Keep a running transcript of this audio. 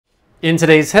In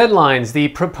today's headlines, the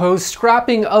proposed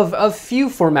scrapping of a few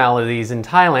formalities in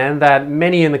Thailand that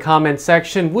many in the comments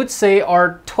section would say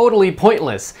are totally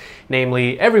pointless,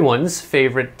 namely everyone's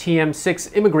favorite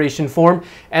TM6 immigration form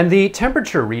and the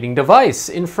temperature reading device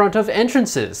in front of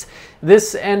entrances.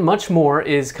 This and much more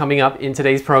is coming up in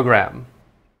today's program.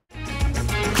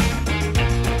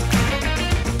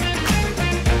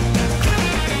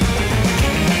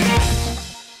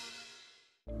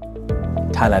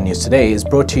 Thailand News Today is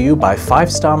brought to you by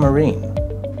 5-Star Marine.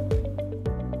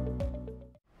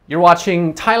 You're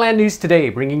watching Thailand News Today,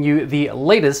 bringing you the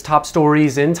latest top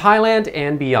stories in Thailand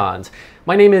and beyond.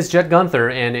 My name is Jet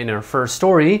Gunther, and in our first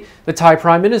story, the Thai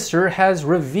Prime Minister has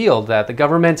revealed that the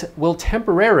government will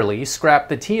temporarily scrap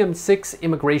the TM6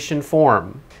 immigration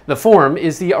form. The form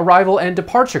is the arrival and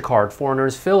departure card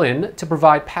foreigners fill in to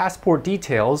provide passport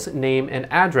details, name and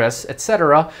address,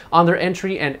 etc. on their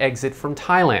entry and exit from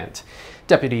Thailand.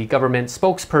 Deputy Government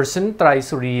Spokesperson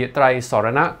Traisuri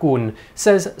Traisoranakul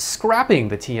says scrapping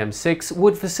the TM6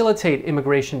 would facilitate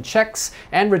immigration checks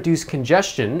and reduce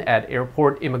congestion at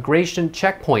airport immigration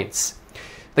checkpoints.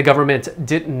 The government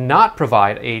did not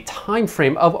provide a time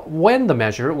frame of when the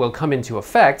measure will come into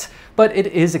effect, but it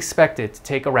is expected to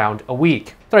take around a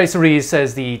week. Traisuri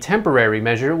says the temporary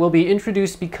measure will be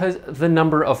introduced because the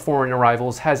number of foreign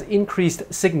arrivals has increased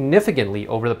significantly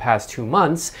over the past 2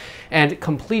 months, and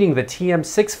completing the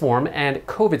TM6 form and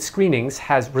COVID screenings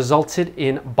has resulted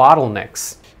in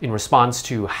bottlenecks. In response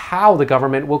to how the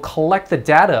government will collect the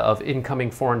data of incoming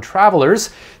foreign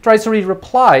travelers, Traisuri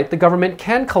replied the government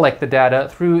can collect the data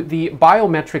through the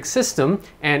biometric system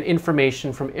and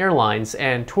information from airlines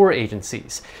and tour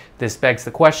agencies. This begs the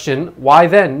question, why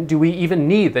then do we even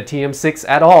need the TM6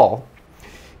 at all?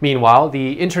 Meanwhile,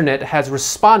 the internet has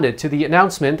responded to the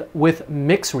announcement with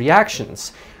mixed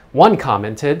reactions. One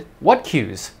commented, "What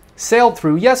queues? Sailed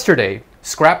through yesterday.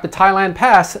 Scrap the Thailand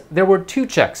pass, there were 2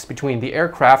 checks between the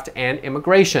aircraft and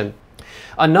immigration."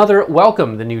 Another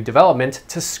welcomed the new development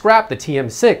to scrap the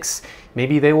TM6.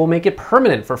 Maybe they will make it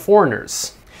permanent for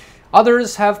foreigners.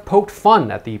 Others have poked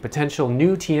fun at the potential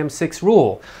new TM6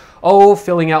 rule. "Oh,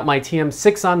 filling out my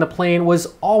TM6 on the plane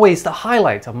was always the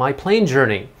highlight of my plane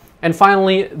journey." And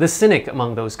finally, the cynic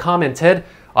among those commented,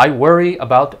 "I worry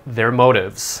about their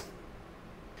motives."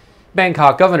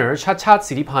 Bangkok Governor Chhatchhat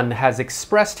Siriphant has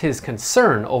expressed his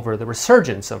concern over the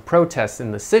resurgence of protests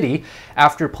in the city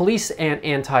after police and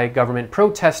anti-government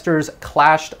protesters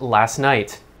clashed last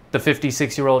night. The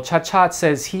 56-year-old Chhatchhat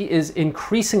says he is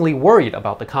increasingly worried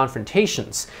about the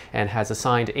confrontations and has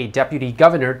assigned a deputy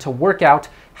governor to work out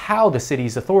how the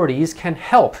city's authorities can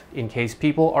help in case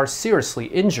people are seriously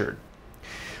injured.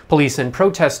 Police and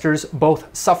protesters both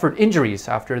suffered injuries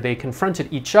after they confronted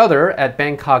each other at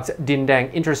Bangkok's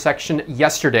Dindang intersection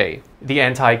yesterday. The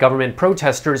anti-government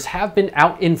protesters have been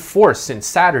out in force since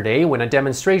Saturday when a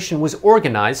demonstration was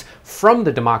organized from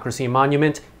the Democracy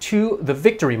Monument to the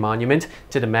Victory Monument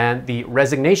to demand the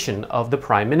resignation of the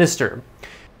Prime Minister.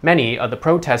 Many of the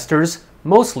protesters,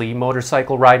 mostly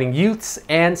motorcycle-riding youths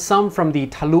and some from the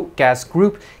Taluk Gas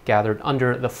group, gathered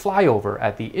under the flyover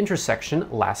at the intersection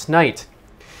last night.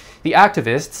 The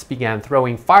activists began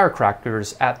throwing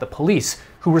firecrackers at the police,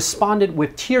 who responded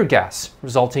with tear gas,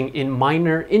 resulting in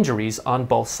minor injuries on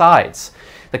both sides.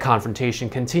 The confrontation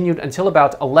continued until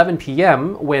about 11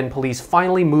 p.m. when police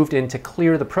finally moved in to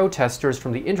clear the protesters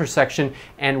from the intersection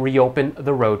and reopen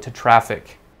the road to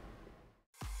traffic.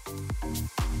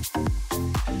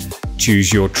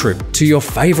 Choose your trip to your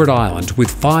favorite island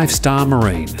with 5-Star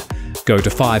Marine. Go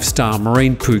to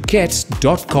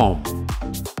 5starmarinephuket.com.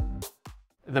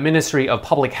 The Ministry of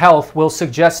Public Health will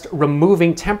suggest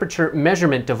removing temperature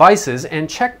measurement devices and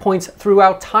checkpoints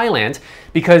throughout Thailand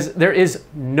because there is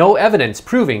no evidence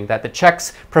proving that the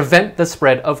checks prevent the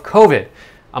spread of COVID.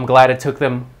 I'm glad it took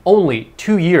them only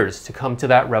 2 years to come to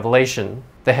that revelation.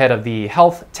 The head of the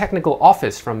Health Technical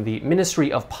Office from the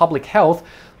Ministry of Public Health,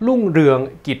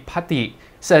 Lungreung Gitpati,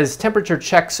 says temperature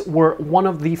checks were one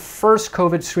of the first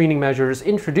COVID screening measures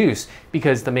introduced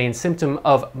because the main symptom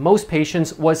of most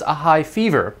patients was a high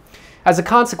fever. As a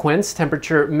consequence,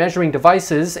 temperature measuring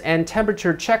devices and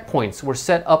temperature checkpoints were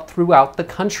set up throughout the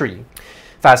country.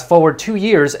 Fast forward 2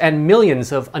 years and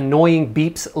millions of annoying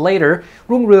beeps later,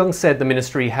 Lungreung said the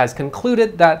ministry has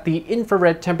concluded that the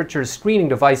infrared temperature screening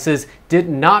devices did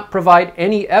not provide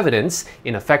any evidence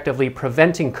in effectively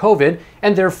preventing COVID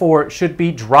and therefore should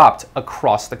be dropped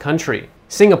across the country.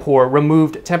 Singapore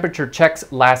removed temperature checks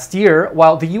last year,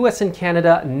 while the US and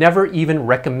Canada never even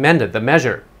recommended the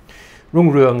measure.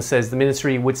 Rung says the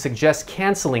ministry would suggest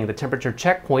canceling the temperature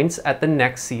checkpoints at the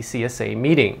next CCSA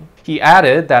meeting. He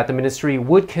added that the ministry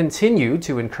would continue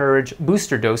to encourage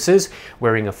booster doses,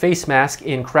 wearing a face mask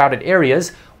in crowded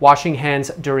areas, washing hands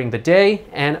during the day,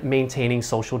 and maintaining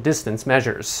social distance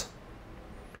measures.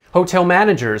 Hotel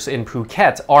managers in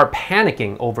Phuket are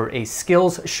panicking over a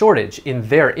skills shortage in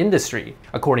their industry.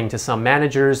 According to some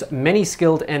managers, many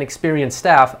skilled and experienced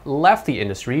staff left the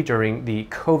industry during the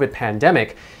COVID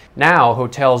pandemic. Now,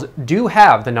 hotels do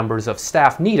have the numbers of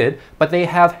staff needed, but they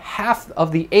have half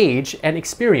of the age and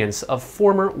experience of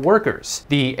former workers.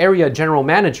 The area general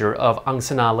manager of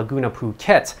Angsana Laguna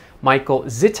Phuket, Michael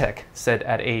Zitek, said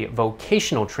at a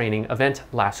vocational training event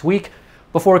last week,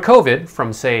 "Before COVID,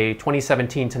 from say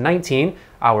 2017 to 19,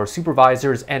 our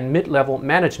supervisors and mid-level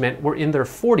management were in their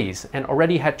 40s and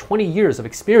already had 20 years of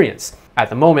experience. At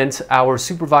the moment, our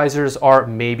supervisors are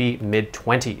maybe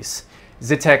mid-20s.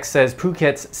 Zitek says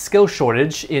Phuket's skill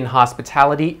shortage in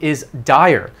hospitality is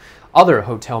dire. Other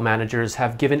hotel managers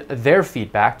have given their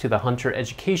feedback to the Hunter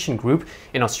Education Group,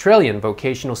 an Australian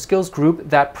vocational skills group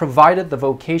that provided the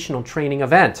vocational training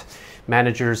event.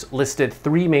 Managers listed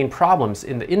three main problems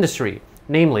in the industry,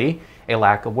 namely, a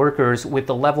lack of workers with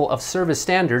the level of service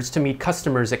standards to meet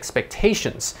customers'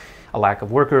 expectations, a lack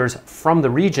of workers from the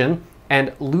region,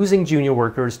 and losing junior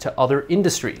workers to other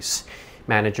industries.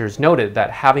 Managers noted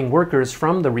that having workers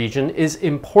from the region is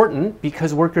important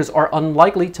because workers are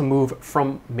unlikely to move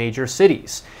from major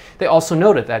cities. They also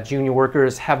noted that junior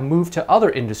workers have moved to other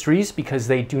industries because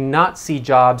they do not see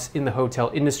jobs in the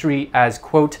hotel industry as,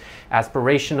 quote,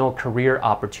 aspirational career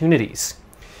opportunities.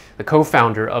 The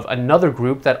co-founder of another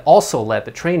group that also led the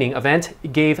training event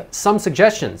gave some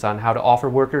suggestions on how to offer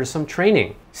workers some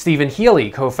training. Stephen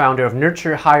Healy, co-founder of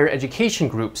Nurture Higher Education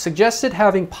Group, suggested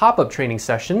having pop-up training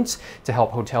sessions to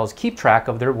help hotels keep track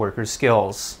of their workers'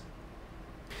 skills.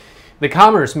 The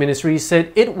Commerce Ministry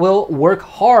said it will work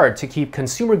hard to keep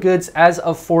consumer goods as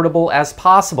affordable as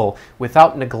possible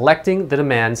without neglecting the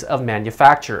demands of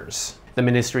manufacturers. The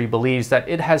ministry believes that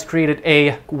it has created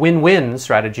a win-win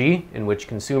strategy in which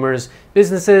consumers,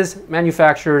 businesses,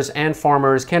 manufacturers, and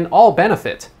farmers can all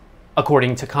benefit.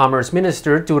 According to Commerce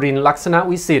Minister Turin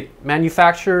Laksanawisit,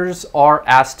 manufacturers are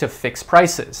asked to fix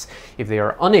prices. If they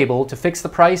are unable to fix the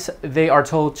price, they are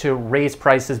told to raise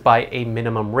prices by a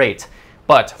minimum rate.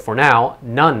 But for now,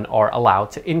 none are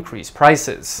allowed to increase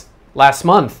prices. Last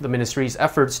month, the ministry's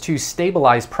efforts to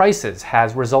stabilize prices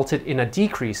has resulted in a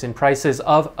decrease in prices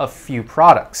of a few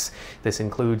products. This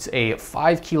includes a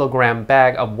 5-kilogram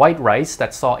bag of white rice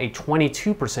that saw a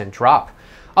 22% drop.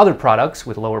 Other products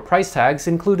with lower price tags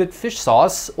included fish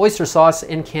sauce, oyster sauce,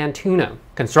 and canned tuna.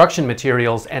 Construction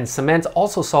materials and cement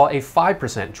also saw a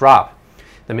 5% drop.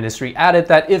 The ministry added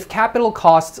that if capital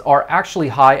costs are actually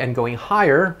high and going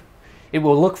higher, it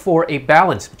will look for a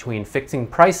balance between fixing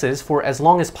prices for as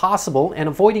long as possible and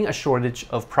avoiding a shortage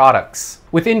of products.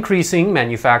 With increasing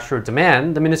manufacturer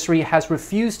demand, the ministry has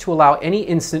refused to allow any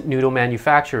instant noodle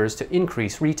manufacturers to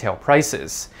increase retail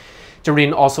prices.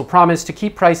 Turin also promised to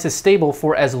keep prices stable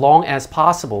for as long as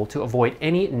possible to avoid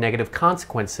any negative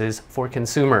consequences for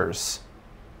consumers.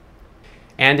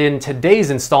 And in today's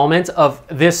installment of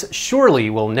This Surely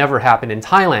Will Never Happen in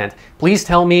Thailand, please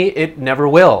tell me it never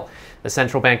will. The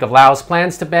Central Bank of Laos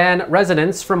plans to ban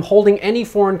residents from holding any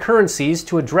foreign currencies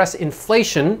to address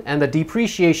inflation and the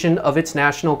depreciation of its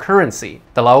national currency.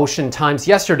 The Laotian Times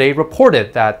yesterday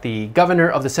reported that the governor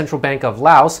of the Central Bank of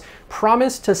Laos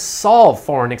promised to solve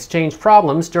foreign exchange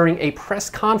problems during a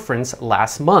press conference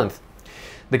last month.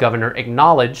 The governor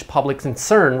acknowledged public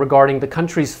concern regarding the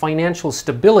country's financial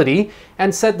stability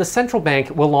and said the central bank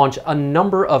will launch a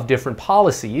number of different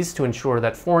policies to ensure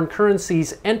that foreign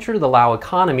currencies enter the Lao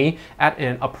economy at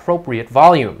an appropriate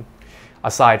volume.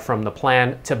 Aside from the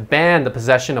plan to ban the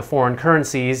possession of foreign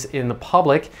currencies in the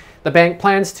public, the bank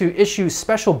plans to issue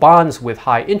special bonds with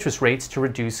high interest rates to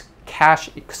reduce cash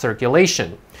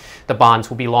circulation. The bonds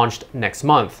will be launched next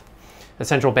month. The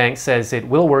central bank says it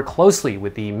will work closely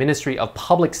with the Ministry of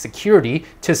Public Security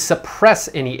to suppress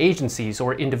any agencies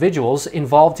or individuals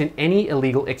involved in any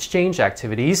illegal exchange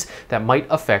activities that might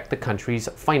affect the country's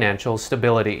financial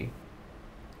stability.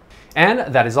 And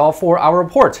that is all for our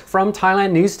report from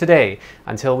Thailand News Today.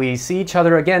 Until we see each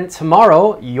other again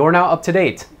tomorrow, you're now up to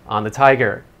date on the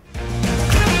Thaiger.